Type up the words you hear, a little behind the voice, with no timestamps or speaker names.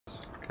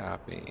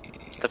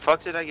Copy. The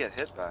fuck did I get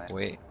hit by?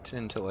 Wait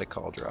until I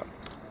call drop.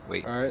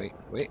 Wait, Alright.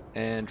 wait,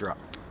 and drop.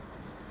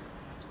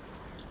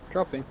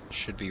 Dropping.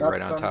 Should be That's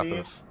right on top Sunday.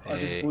 of I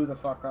just a... blew the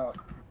fuck up.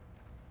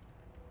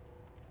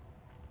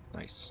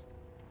 Nice.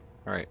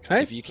 Alright,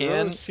 Hey, if you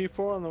can...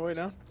 C4 on the way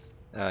down.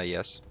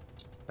 Yes.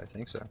 I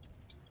think so.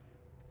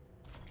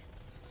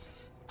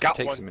 Got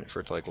It takes one. a minute for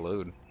it to like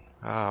load.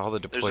 Ah, all the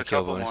There's deploy a kill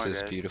couple more,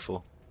 bonuses, guys.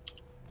 beautiful.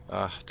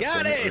 Got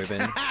Deployment it!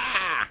 ribbon.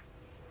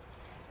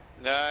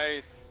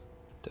 Nice.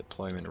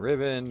 Deployment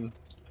ribbon.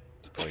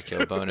 Deploy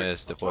kill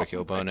bonus, deploy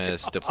kill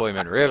bonus,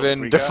 deployment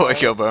ribbon, We deploy got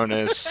kill us.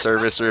 bonus,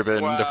 service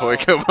ribbon, Wow. deploy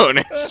kill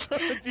bonus.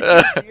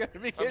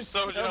 I'm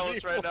so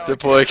jealous right now.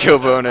 Deploy kill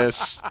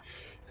bonus.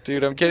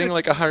 Dude, I'm getting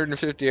like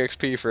 150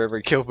 XP for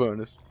every kill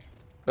bonus.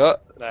 Oh,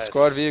 Nice.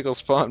 squad vehicle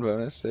spawn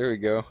bonus. There we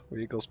go.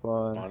 Vehicle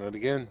spawn. On it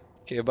again.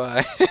 Okay,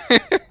 bye.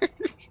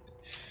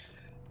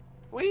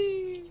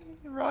 Whee!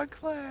 Wrong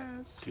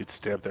class. Dude,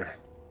 stay up there.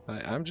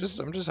 I'm just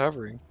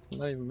hovering. I'm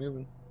not even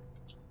moving.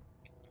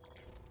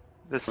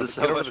 This Get is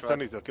so over much the fun.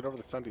 Sundays though. Get over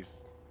the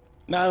Sundays.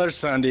 Another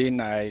Sunday,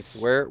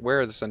 nice. Where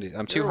are the Sundays?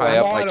 I'm too You're high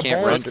up. all I out of can't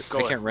render. bullets.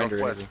 I can't render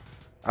Northwest. anything.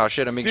 Oh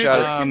shit! I'm being Dude, shot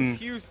they're at.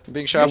 confused. I'm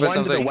being shot The by one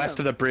to the something. west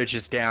of the bridge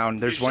is down.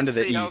 There's You one to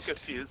should the see how east.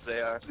 confused they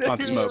are. On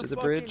smoke. To the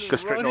bridge? Go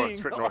straight north,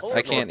 straight north.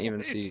 I can't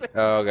even see.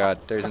 Oh god,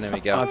 there's an enemy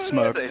gal. On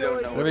smoke. They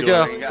don't know There we what's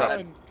go. going on.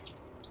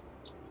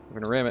 I'm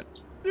gonna ram it.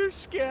 They're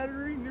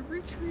scattering. They're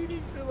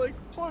retreating. They're like,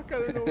 fuck, I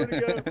don't know where to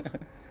go.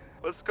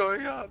 What's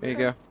going on? There you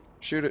man? go.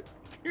 Shoot it.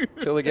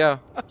 Kill the gal.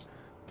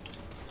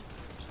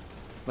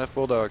 Left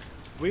bulldog.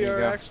 We There you are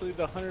go. actually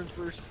the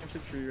 101st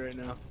Infantry right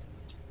now.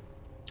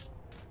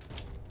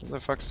 Where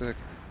the fuck's the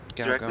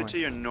gal Directly going? to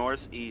your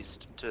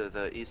northeast, to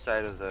the east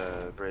side of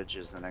the bridge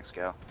is the next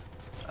gal.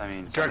 I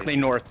mean, Directly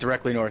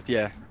north,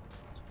 yeah.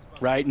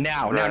 Right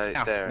now, right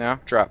now. there. Now,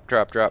 drop,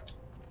 drop, drop.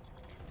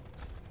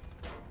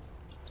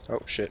 Oh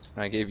shit!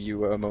 I gave you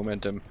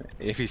momentum,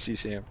 ABC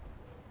Sam.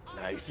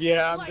 Nice.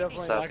 Yeah, I'm definitely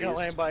not Southeast. gonna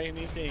land by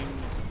anything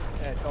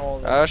at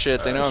all. Oh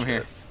shit! They know I'm shit.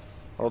 here.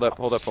 Hold up,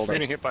 hold up, hold up.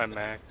 Getting hit by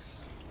Max.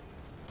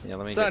 Yeah,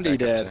 let me Sunday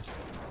get back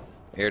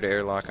dead. up to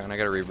air lock on. I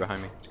got a read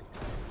behind me.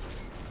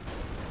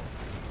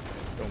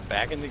 Going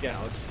back in the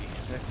galaxy.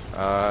 That's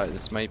the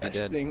This might be best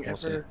dead. thing We'll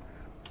see. ever.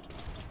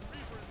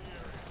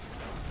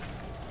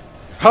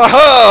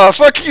 Haha!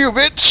 Fuck you,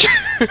 bitch!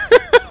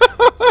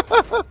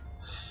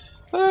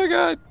 Oh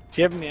god.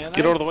 Do you have nanites?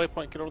 Get over the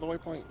waypoint. Get over the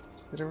waypoint.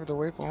 Get over the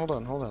waypoint. Hold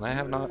on, hold on. I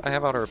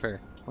have auto repair.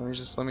 Let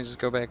me just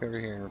go back over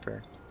here and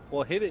repair.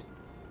 Well, hit it.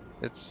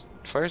 It's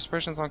fire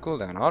suppression's on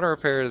cooldown. Auto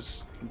repair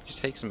it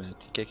takes a minute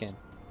to kick in.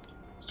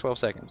 It's 12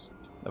 seconds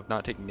of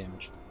not taking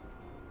damage.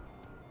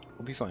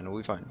 We'll be fine. We'll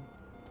be fine.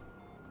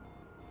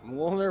 I'm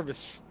a little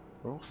nervous.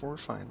 We're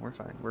fine. We're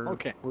fine. We're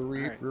Okay.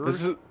 We're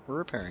This we're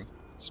repairing.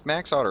 It's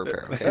max auto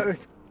repair. Okay.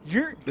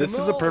 This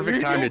is a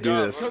perfect time to do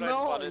this.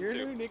 Kamel, your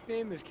new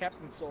nickname is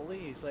Captain Sully.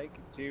 He's like,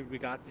 dude, we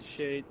got this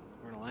shit.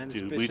 We're gonna land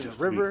this Dude, bitch we in just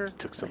the river.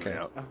 took something Okay.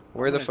 out.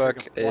 Where I'm the gonna fuck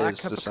take a black is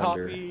cup the of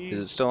Sunder? coffee Is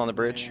it still on the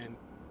bridge? and-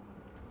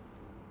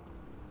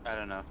 I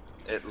don't know.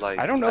 It like.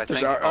 I don't know if there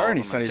think are all of any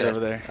them Sundays dead. over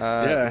there.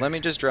 Yeah. Yeah. Let me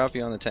just drop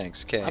you on the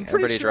tanks. Okay. I'm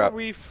pretty Everybody sure drop.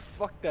 we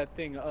fucked that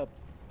thing up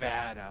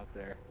bad out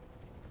there.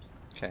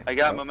 Okay. I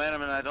got Oh,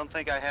 momentum and I don't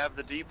think I have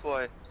the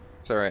deploy.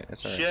 It's alright.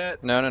 It's alright.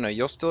 Shit. No.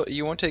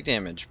 You won't take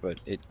damage, but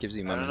it gives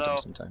you I don't momentum know.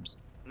 sometimes.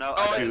 No,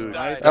 Oh, I I just didn't.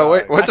 died. Oh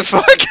wait, what the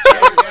fuck?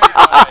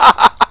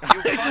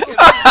 You fucking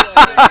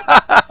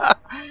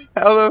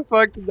How the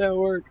fuck did that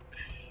work?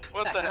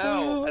 What the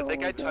hell? I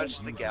think I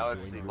touched the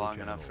galaxy long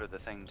enough for the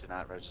thing to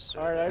not register.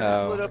 Alright, I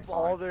just Oh. lit up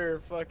all their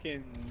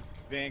fucking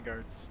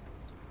vanguards.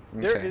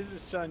 There Okay. is a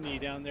Sunny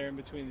down there in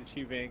between the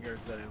two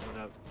vanguards that I lit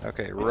up.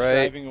 Okay, It's right,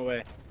 driving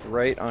away.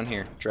 right on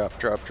here. Drop,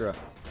 drop, drop.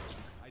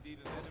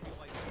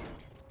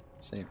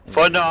 Same.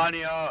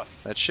 Funania!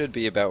 That should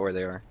be about where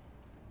they are.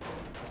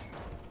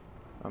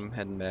 I'm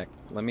heading back.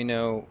 Let me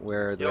know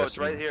where the Yo, rest it's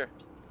of right them- here.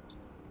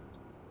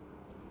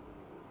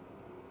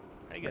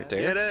 Right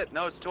there. Get it?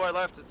 No, it's to our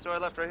left. It's to our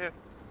left, right here.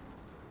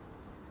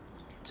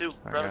 Two.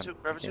 Oh, Bravo God. 2.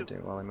 Bravo 2. Can't do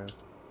it while I move.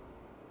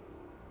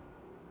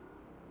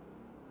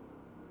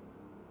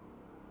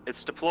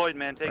 It's deployed,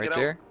 man. Take Right it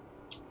there?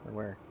 Or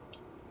where? out.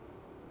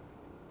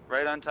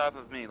 Right on top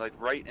of me, like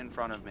right in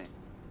front of me.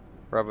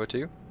 Bravo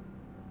 2?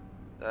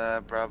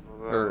 Bravo.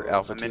 Or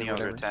Alpha a 2, mini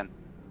over whatever. 10.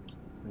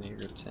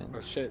 Near 10. Oh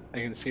shit, I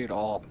can see it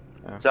all.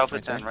 Oh, It's Alpha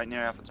right 10, there? right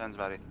near Alpha 10's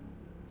body.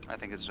 I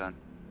think it's done.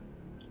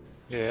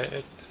 Yeah,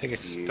 I think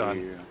it's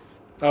done.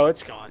 Oh,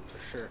 it's gone for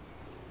sure.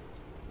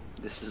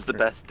 This is the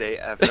best day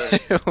ever.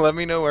 Let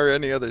me know where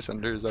any other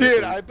Sunders are. Dude,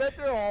 please. I bet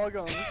they're all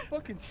gone. This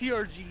fucking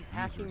TRG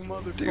hacking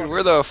motherfucker. Dude,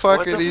 where the fuck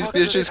What are the these fuck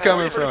is bitches this?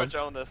 coming Pretty from? much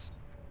own this.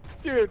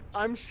 Dude,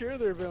 I'm sure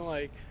they've been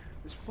like,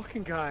 these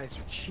fucking guys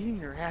are cheating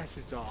their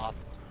asses off.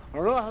 I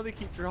don't know how they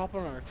keep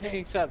dropping our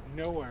tanks out of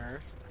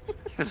nowhere.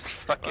 It's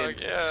fucking. Oh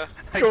yeah.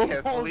 I Go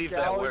can't Balls believe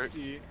that worked.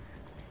 Galaxy.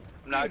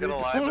 I'm not Dude, gonna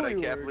it lie, but I totally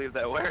can't worked. believe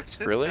that worked.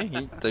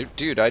 Really?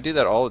 Dude, I do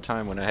that all the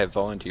time when I have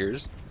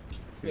volunteers.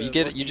 It's You a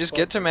get you lucky just fuck.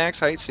 get to max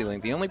height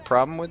ceiling. The only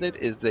problem with it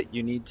is that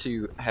you need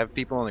to have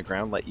people on the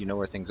ground let you know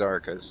where things are,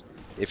 because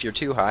if you're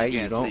too high, You you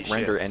can't don't see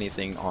render shit.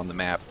 anything on the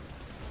map,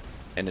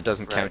 and it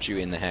doesn't count Right. you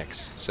in the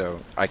hex. So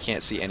I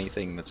can't see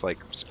anything that's like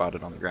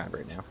spotted on the ground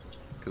right now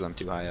because I'm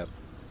too high up.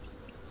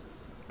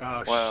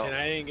 Oh Well- shit!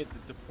 I didn't get to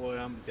deploy.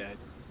 I'm dead.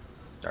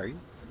 Are you?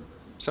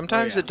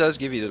 Sometimes yeah. it does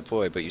give you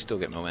deploy, but you still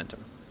get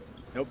momentum.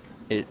 Nope.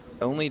 It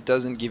only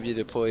doesn't give you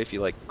deploy if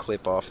you like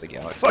clip off the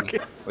galaxy, Fuck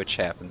it. which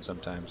happens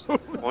sometimes.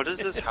 What is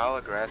this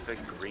holographic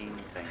green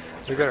thing?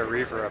 that's We got a right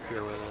Reaver here? up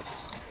here with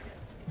us.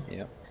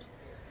 Yep.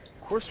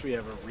 Of course we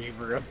have a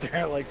Reaver up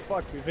there. Like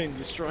fuck, we've been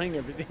destroying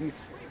everything.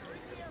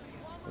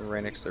 We're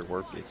right next to their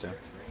warp gate though.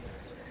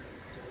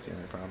 That's the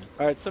only problem.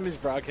 All right, somebody's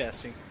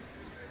broadcasting.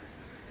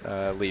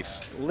 Leaf.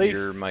 Leaf.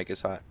 Your mic is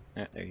hot.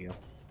 Yeah, there you go.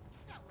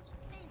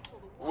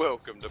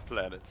 Welcome to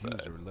PlanetSide.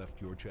 User left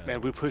your channel.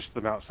 Man, we pushed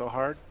them out so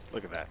hard.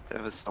 Look at that.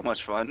 That was so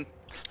much fun.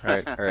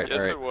 Alright, alright,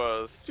 Yes, alright. it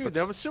was. Dude,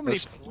 that was so many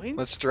let's- points.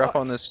 Let's drop Fuck.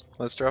 on this.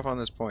 Let's drop on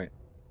this point.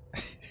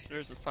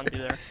 There's a Sunday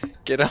there.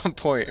 Get on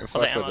point and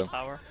On the fuck with ammo them.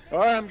 tower. All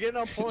right, I'm getting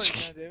on point.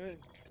 God damn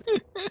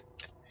it.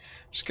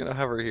 Just gonna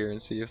hover here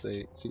and see if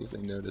they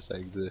notice I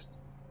exist.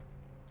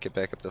 Get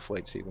back up the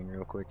flight ceiling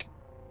real quick.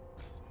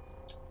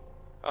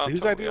 Oh,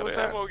 Whose totally idea out of was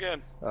that? ammo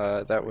again.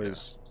 That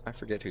was I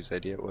forget whose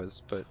idea it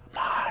was, but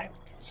Mine.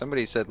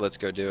 somebody said let's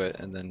go do it,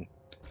 and then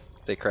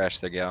they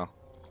crashed their gal.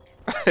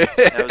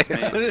 That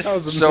was me. That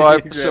was so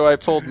amazing. I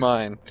pulled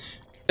mine.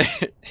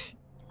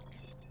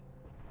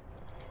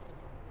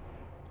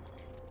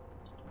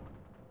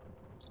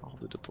 All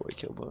the deploy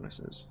kill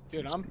bonuses.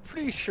 Dude, I'm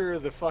pretty sure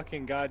the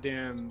fucking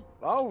goddamn.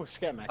 Oh,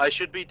 scat max. I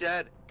should be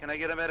dead. Can I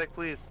get a medic,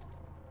 please?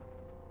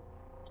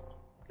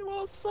 You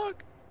all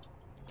suck.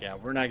 Yeah,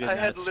 we're not I getting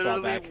had that spot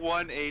literally back.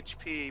 1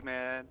 HP,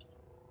 man.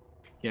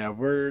 Yeah,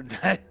 we're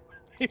that.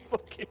 They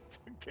fucking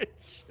took that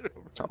shit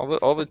over.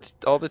 All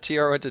the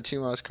TR went to 2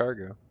 Moss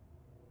cargo.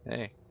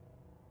 Hey.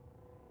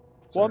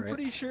 It's Well, I'm alright.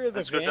 pretty sure the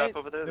Let's go drop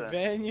over there the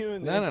then. Vanu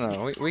and No, the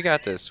no, no. We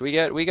got this. We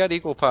got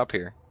equal pop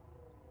here.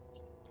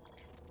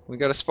 We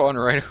got to spawn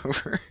right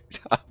over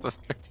top of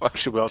the fuck.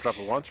 Should we all drop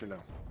at once or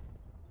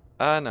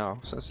no? No.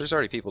 Since there's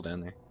already people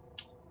down there.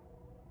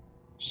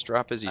 Just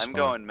drop as you I'm spawn.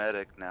 going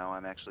medic now.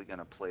 I'm actually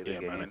gonna play the Yeah,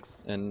 medic.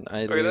 games. And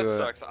I Okay, do that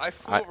sucks. I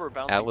flew over a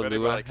bouncing medic by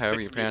Allelua, like however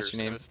 6 you pronounce meters, your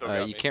name. and it still got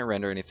You me. can't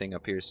render anything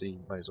up here, so you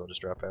might as well just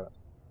drop out.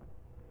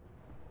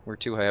 We're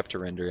too high up to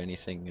render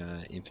anything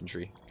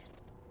infantry.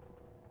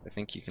 I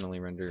think you can only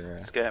render.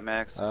 Scat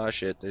max. Oh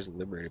shit! There's a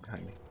liberator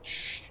behind me.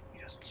 Shh. He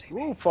doesn't see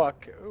me. Ooh,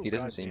 fuck. Ooh, He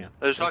doesn't see me. goddamn.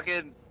 There's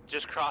fucking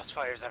just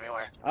crossfires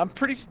everywhere. I'm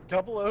pretty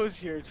double O's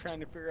here trying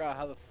to figure out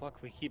how the fuck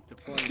we keep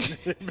deploying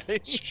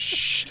inmates.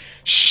 Shh.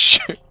 Shh.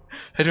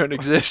 I don't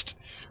exist.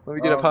 Let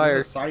me get up higher.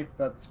 There's a site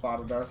that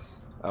spotted us.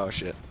 Oh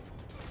shit.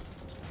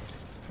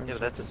 Yeah,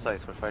 but that's a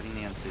scythe. We're fighting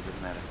the NC.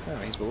 Doesn't matter. Oh,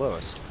 he's below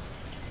us.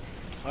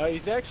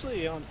 He's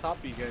actually on top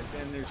of you guys,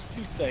 and there's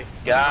 2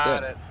 sites.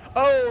 Got dead. it.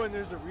 Oh, and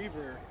there's a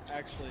Reaver,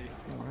 actually.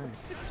 Alright.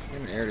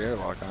 Get an air-to-air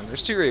lock on.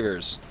 There's 2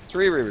 Reavers.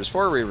 3 Reavers.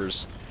 4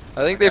 Reavers.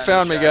 I think I they got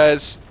found me, shot.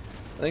 guys.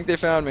 I think they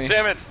found me.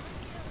 Damn it!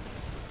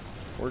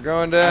 We're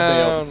going I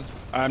down. bailed.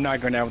 I'm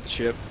not going down with the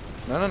ship.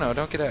 No,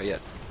 don't get out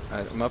yet.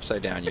 I'm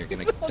upside down. You're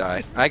gonna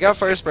die. I got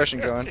fire suppression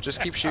going. Just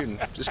keep shooting.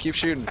 Just keep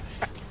shooting.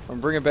 I'm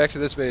bringing back to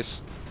this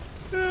base.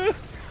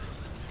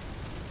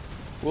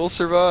 We'll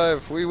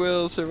survive. We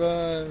will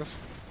survive.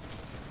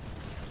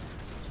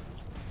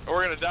 Oh,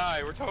 we're gonna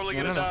die. We're totally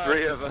No, gonna no, no. die.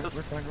 3 of We're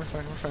us. fine. We're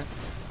fine. We're fine.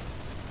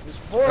 There's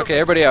 4 Okay,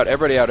 everybody out.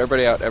 Everybody out.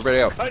 Everybody out.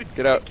 Everybody out. Guys,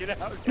 Get out.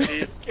 Get out.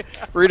 Please. Get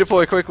out.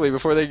 Redeploy quickly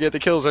before they get the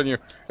kills on you.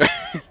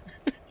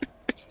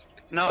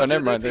 No, Oh, never they're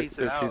mind. They're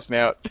peacing out. peacing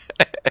out.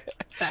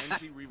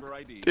 NC Reaver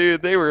ID.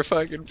 Dude, they were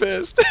fucking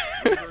pissed.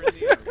 Reaver in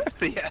the area.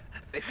 Yeah,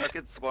 they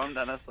fucking swarmed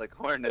on us like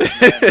hornets,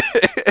 man.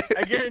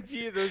 I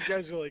guarantee you those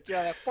guys are like,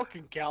 yeah, that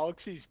fucking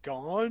galaxy's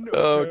gone.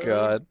 Oh okay."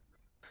 god.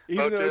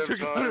 Even though it About took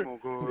damn out time, our,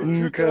 oh it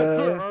god. took out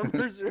our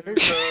armors.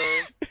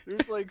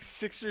 There's like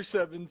 6 or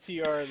 7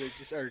 TR that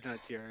just, or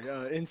not TR,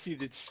 NC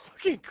that just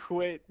fucking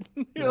quit.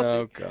 You're Oh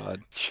like,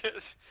 god.